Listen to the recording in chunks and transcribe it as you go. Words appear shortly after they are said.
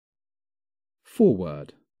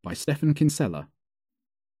Foreword by Stephan Kinsella.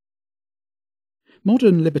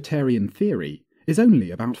 Modern libertarian theory is only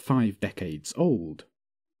about 5 decades old.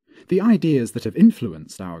 The ideas that have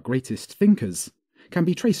influenced our greatest thinkers can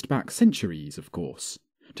be traced back centuries, of course,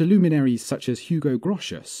 to luminaries such as Hugo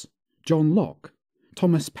Grotius, John Locke,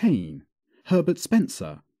 Thomas Paine, Herbert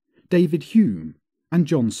Spencer, David Hume, and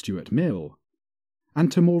John Stuart Mill,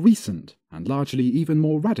 and to more recent and largely even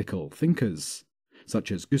more radical thinkers,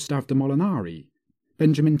 such as Gustave de Molinari,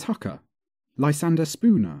 Benjamin Tucker, Lysander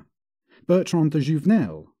Spooner, Bertrand de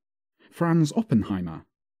Jouvenel, Franz Oppenheimer,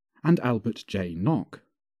 and Albert J. Nock.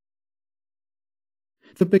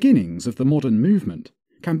 The beginnings of the modern movement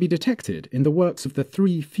can be detected in the works of the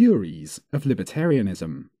 3 Furies of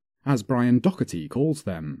libertarianism, as Brian Doherty calls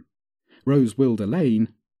them: Rose Wilder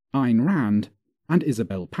Lane, Ayn Rand, and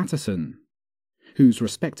Isabel Patterson, whose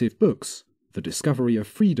respective books, The Discovery of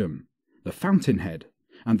Freedom, The Fountainhead,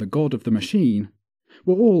 and The God of the Machine,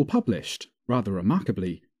 were all published, rather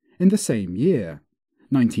remarkably, in the same year,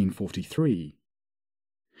 1943.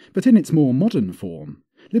 But in its more modern form,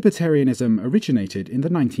 libertarianism originated in the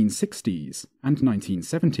 1960s and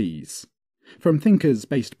 1970s, from thinkers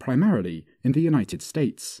based primarily in the United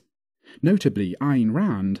States, notably Ayn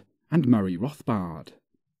Rand and Murray Rothbard.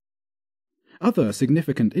 Other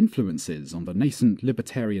significant influences on the nascent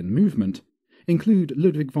libertarian movement include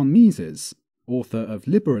Ludwig von Mises, author of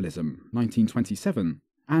Liberalism, 1927,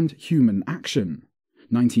 and Human Action,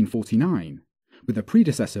 1949, with a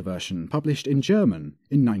predecessor version published in German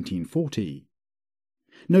in 1940.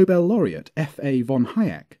 Nobel laureate F.A. von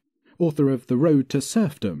Hayek, author of The Road to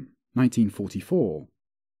Serfdom, 1944.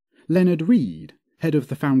 Leonard Read, head of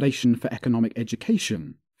the Foundation for Economic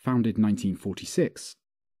Education, founded 1946.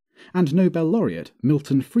 And Nobel laureate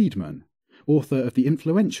Milton Friedman, author of the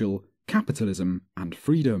influential Capitalism and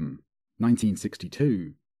Freedom,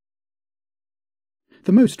 1962.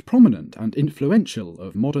 The most prominent and influential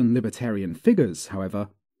of modern libertarian figures, however,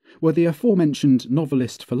 were the aforementioned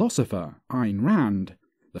novelist-philosopher Ayn Rand,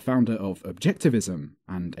 the founder of Objectivism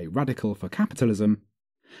and a radical for capitalism,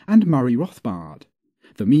 and Murray Rothbard,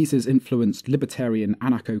 the Mises-influenced libertarian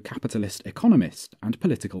anarcho-capitalist economist and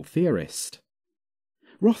political theorist.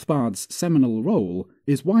 Rothbard's seminal role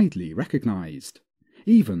is widely recognized,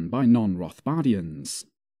 even by non-Rothbardians.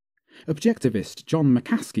 Objectivist John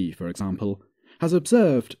McCaskey, for example, has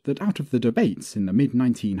observed that out of the debates in the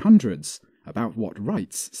mid-1900s about what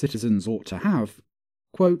rights citizens ought to have,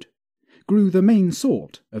 quote, grew the main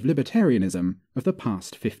sort of libertarianism of the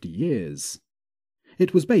past 50 years.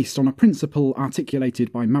 It was based on a principle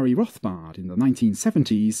articulated by Murray Rothbard in the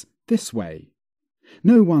 1970s this way: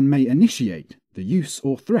 no one may initiate the use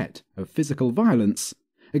or threat of physical violence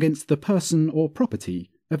against the person or property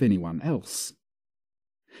of anyone else.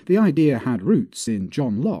 The idea had roots in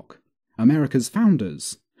John Locke, America's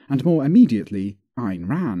founders, and more immediately Ayn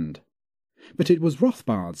Rand. But it was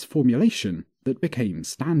Rothbard's formulation that became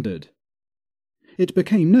standard. It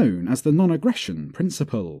became known as the non-aggression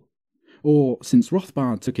principle, or, since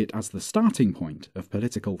Rothbard took it as the starting point of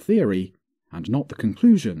political theory, and not the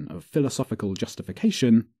conclusion of philosophical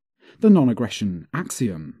justification, the non-aggression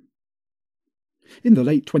axiom. In the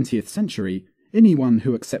late 20th century, anyone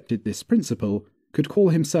who accepted this principle could call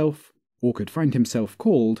himself, or could find himself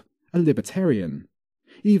called, a libertarian,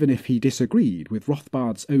 even if he disagreed with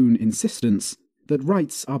Rothbard's own insistence that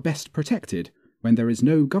rights are best protected when there is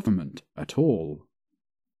no government at all.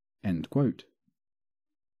 End quote.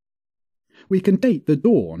 We can date the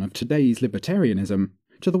dawn of today's libertarianism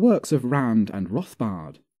to the works of Rand and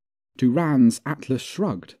Rothbard, to Rand's Atlas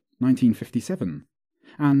Shrugged, 1957,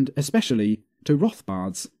 and especially to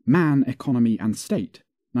Rothbard's Man, Economy and State,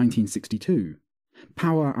 1962,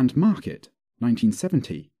 Power and Market,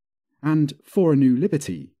 1970, and For a New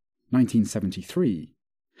Liberty, 1973,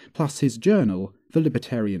 plus his journal The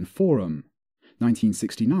Libertarian Forum,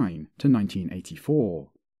 1969 to 1984.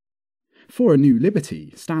 For a New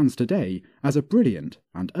Liberty stands today as a brilliant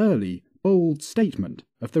and early, bold statement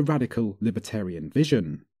of the radical libertarian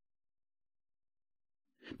vision.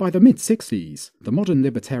 By the mid-60s, the modern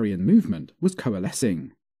libertarian movement was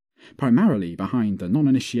coalescing, primarily behind the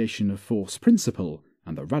non-initiation of force principle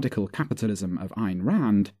and the radical capitalism of Ayn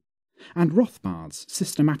Rand, and Rothbard's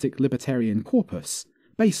systematic libertarian corpus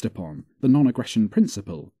based upon the non-aggression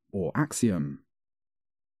principle or axiom.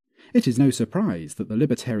 It is no surprise that the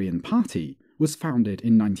Libertarian Party was founded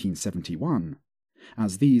in 1971,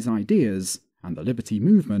 as these ideas and the liberty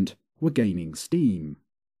movement were gaining steam.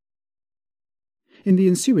 In the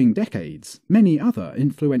ensuing decades, many other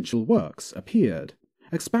influential works appeared,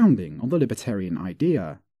 expounding on the libertarian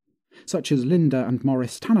idea, such as Linda and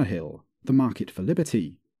Morris Tannehill, The Market for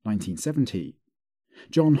Liberty, 1970,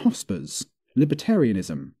 John Hosper's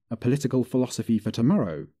Libertarianism, A Political Philosophy for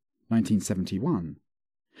Tomorrow, 1971.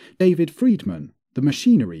 David Friedman, The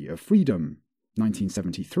Machinery of Freedom,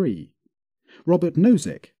 1973. Robert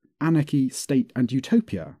Nozick, Anarchy, State and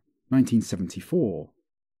Utopia, 1974.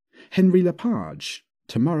 Henry Lepage,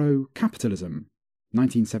 Tomorrow, Capitalism,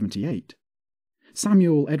 1978.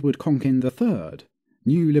 Samuel Edward Konkin III,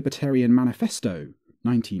 New Libertarian Manifesto,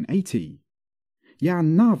 1980.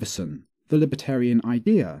 Jan Narveson, The Libertarian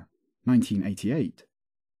Idea, 1988.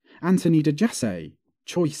 Anthony de Jassé,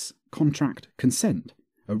 Choice, Contract, Consent,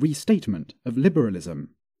 A Restatement of Liberalism,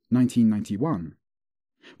 1991.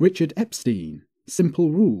 Richard Epstein,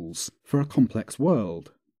 Simple Rules for a Complex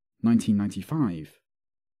World, 1995.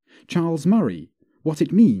 Charles Murray, What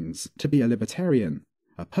It Means to be a Libertarian,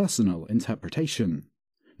 A Personal Interpretation,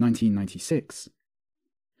 1996.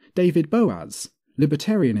 David Boaz,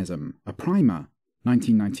 Libertarianism, A Primer,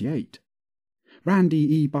 1998. Randy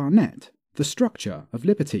E. Barnett, The Structure of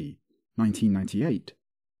Liberty, 1998.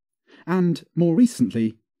 And, more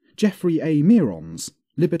recently, Jeffrey A. Meron's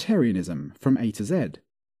Libertarianism from A to Z,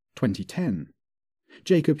 2010.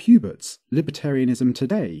 Jacob Hubert's Libertarianism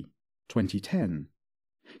Today, 2010.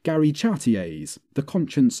 Gary Chartier's The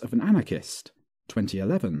Conscience of an Anarchist,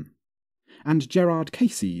 2011. And Gerard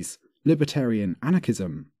Casey's Libertarian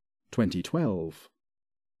Anarchism, 2012.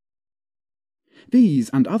 These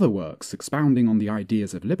and other works expounding on the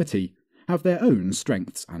ideas of liberty have their own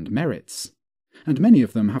strengths and merits, and many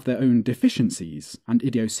of them have their own deficiencies and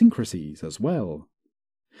idiosyncrasies as well.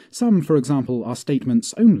 Some, for example, are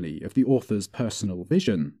statements only of the author's personal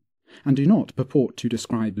vision, and do not purport to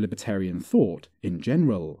describe libertarian thought in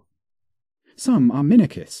general. Some are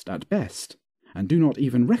minarchist at best, and do not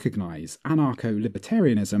even recognize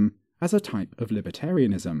anarcho-libertarianism as a type of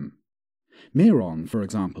libertarianism. Meron, for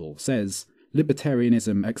example, says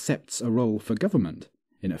libertarianism accepts a role for government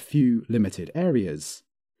in a few limited areas,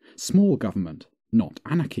 small government, not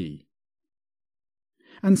anarchy.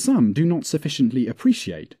 And some do not sufficiently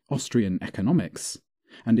appreciate Austrian economics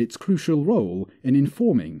and its crucial role in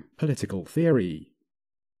informing political theory.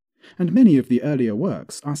 And many of the earlier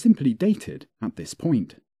works are simply dated at this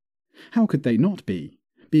point. How could they not be,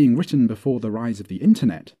 being written before the rise of the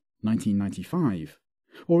Internet, 1995,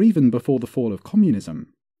 or even before the fall of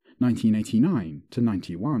communism, 1989 to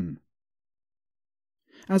 91?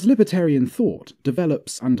 As libertarian thought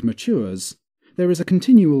develops and matures, there is a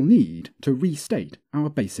continual need to restate our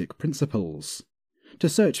basic principles, to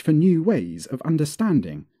search for new ways of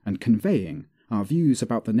understanding and conveying our views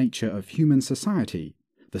about the nature of human society,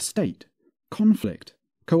 the state, conflict,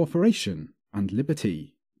 cooperation, and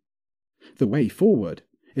liberty. The way forward,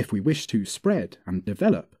 if we wish to spread and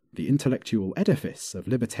develop the intellectual edifice of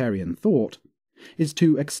libertarian thought, is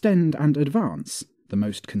to extend and advance the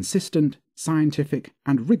most consistent, scientific,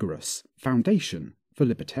 and rigorous foundation for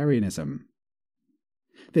libertarianism.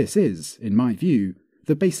 This is, in my view,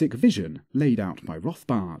 the basic vision laid out by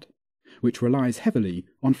Rothbard, which relies heavily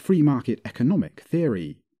on free market economic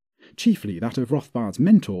theory, chiefly that of Rothbard's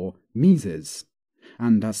mentor, Mises,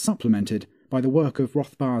 and as supplemented by the work of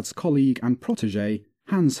Rothbard's colleague and protégé,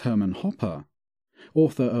 Hans Hermann Hoppe,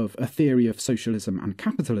 author of A Theory of Socialism and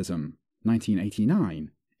Capitalism,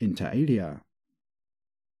 1989, inter alia.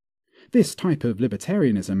 This type of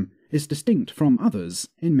libertarianism is distinct from others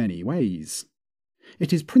in many ways.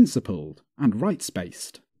 It is principled and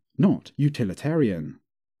rights-based, not utilitarian.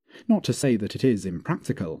 Not to say that it is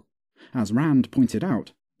impractical. As Rand pointed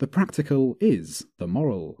out, the practical is the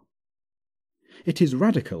moral. It is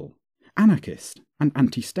radical, anarchist, and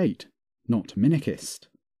anti-state, not minarchist.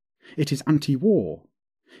 It is anti-war.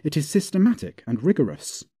 It is systematic and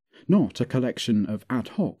rigorous, not a collection of ad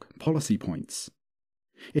hoc policy points.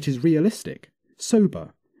 It is realistic,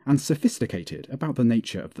 sober, and sophisticated about the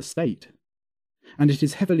nature of the state. And it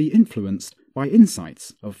is heavily influenced by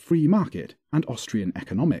insights of free market and Austrian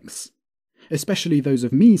economics, especially those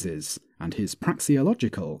of Mises and his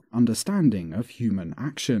praxeological understanding of human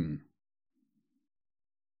action.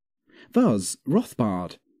 Thus,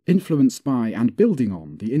 Rothbard, influenced by and building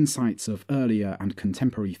on the insights of earlier and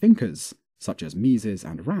contemporary thinkers, such as Mises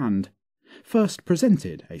and Rand, first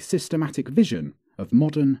presented a systematic vision of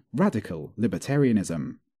modern radical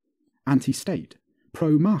libertarianism, anti-state,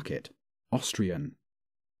 pro-market, Austrian.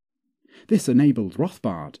 This enabled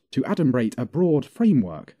Rothbard to adumbrate a broad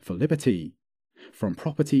framework for liberty, from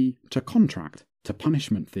property to contract to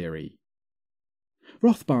punishment theory.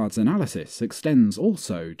 Rothbard's analysis extends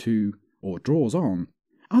also to, or draws on,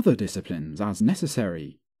 other disciplines as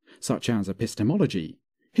necessary, such as epistemology,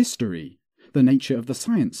 history, the nature of the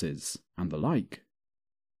sciences, and the like.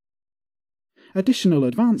 Additional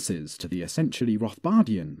advances to the essentially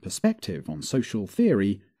Rothbardian perspective on social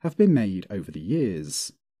theory have been made over the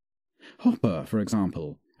years. Hopper, for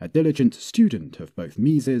example, a diligent student of both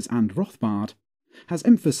Mises and Rothbard, has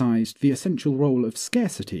emphasized the essential role of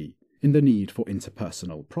scarcity in the need for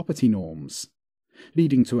interpersonal property norms,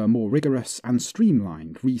 leading to a more rigorous and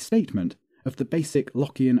streamlined restatement of the basic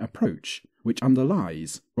Lockean approach which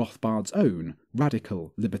underlies Rothbard's own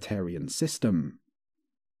radical libertarian system.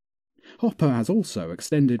 Hopper has also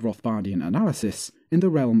extended Rothbardian analysis in the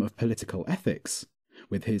realm of political ethics,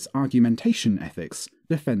 with his argumentation ethics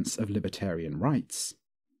defense of libertarian rights.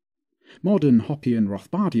 Modern Hoppian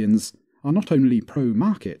Rothbardians are not only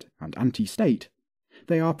pro-market and anti-state,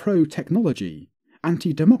 they are pro-technology,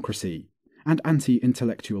 anti-democracy, and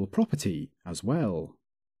anti-intellectual property as well.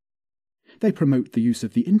 They promote the use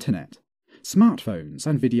of the internet, smartphones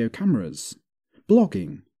and video cameras,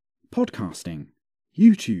 blogging, podcasting,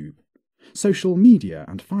 YouTube, social media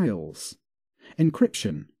and files,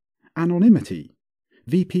 encryption, anonymity,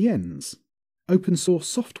 VPNs, open source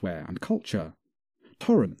software and culture,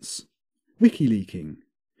 torrents, WikiLeaking,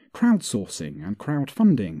 crowdsourcing and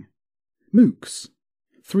crowdfunding, MOOCs,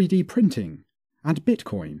 3D printing, and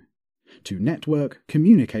Bitcoin, to network,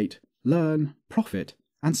 communicate, learn, profit,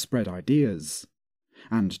 and spread ideas,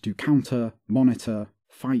 and to counter, monitor,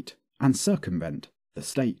 fight, and circumvent the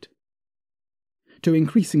state. To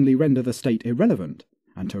increasingly render the state irrelevant,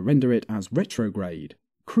 and to render it as retrograde,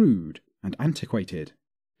 crude, and antiquated,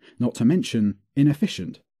 not to mention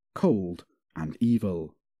inefficient, cold, and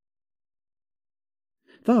evil.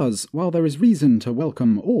 Thus, while there is reason to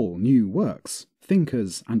welcome all new works,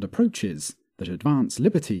 thinkers, and approaches that advance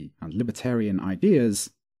liberty and libertarian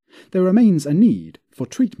ideas, there remains a need for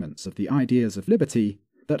treatments of the ideas of liberty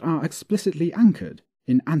that are explicitly anchored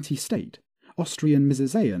in anti-state, Austrian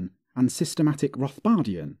Misesean, and systematic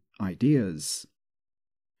Rothbardian ideas.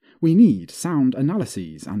 We need sound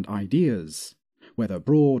analyses and ideas, whether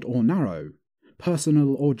broad or narrow,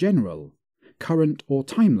 personal or general, current or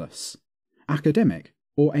timeless, academic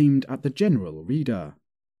or aimed at the general reader.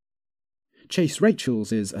 Chase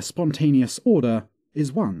Rachel's A Spontaneous Order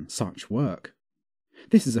is one such work.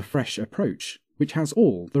 This is a fresh approach which has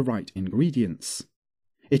all the right ingredients.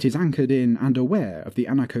 It is anchored in and aware of the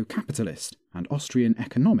anarcho-capitalist and Austrian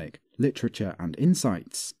economic, literature and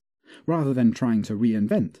insights, rather than trying to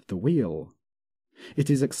reinvent the wheel. It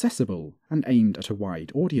is accessible and aimed at a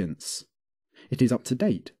wide audience. It is up to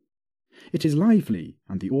date. It is lively,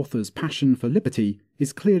 and the author's passion for liberty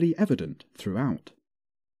is clearly evident throughout.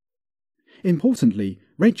 Importantly,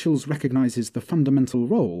 Rachel's recognizes the fundamental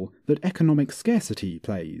role that economic scarcity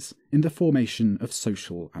plays in the formation of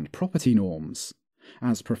social and property norms,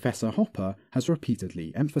 as Professor Hopper has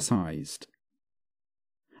repeatedly emphasized.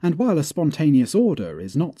 And while A Spontaneous Order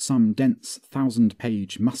is not some dense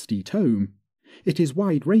 1,000-page musty tome, it is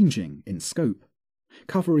wide-ranging in scope,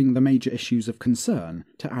 covering the major issues of concern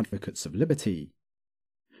to advocates of liberty.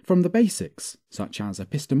 From the basics, such as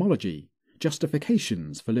epistemology,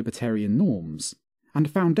 justifications for libertarian norms, and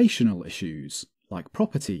foundational issues like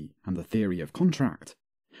property and the theory of contract,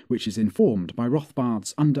 which is informed by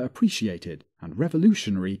Rothbard's underappreciated and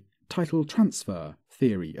revolutionary title transfer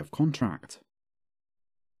theory of contract.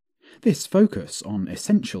 This focus on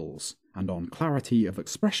essentials and on clarity of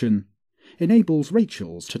expression enables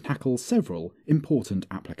Rachel's to tackle several important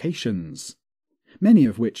applications, many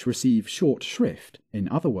of which receive short shrift in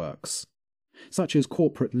other works, such as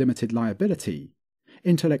corporate limited liability,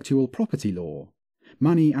 intellectual property law,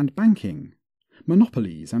 money and banking,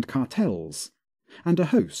 monopolies and cartels, and a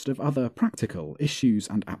host of other practical issues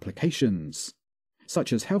and applications,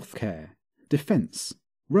 such as healthcare, defence,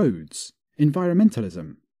 roads,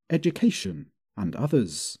 environmentalism, education, and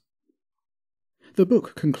others. The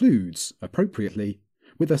book concludes, appropriately,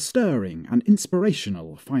 with a stirring and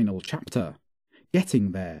inspirational final chapter,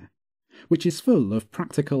 Getting There, which is full of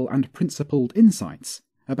practical and principled insights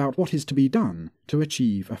about what is to be done to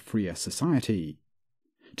achieve a freer society.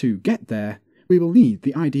 To get there, we will need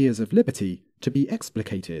the ideas of liberty to be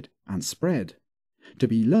explicated and spread, to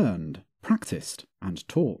be learned, practiced, and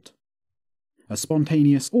taught. A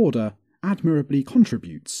Spontaneous Order admirably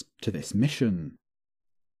contributes to this mission.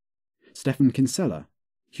 Stephen Kinsella,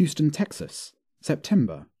 Houston, Texas,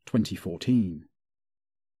 September 2014.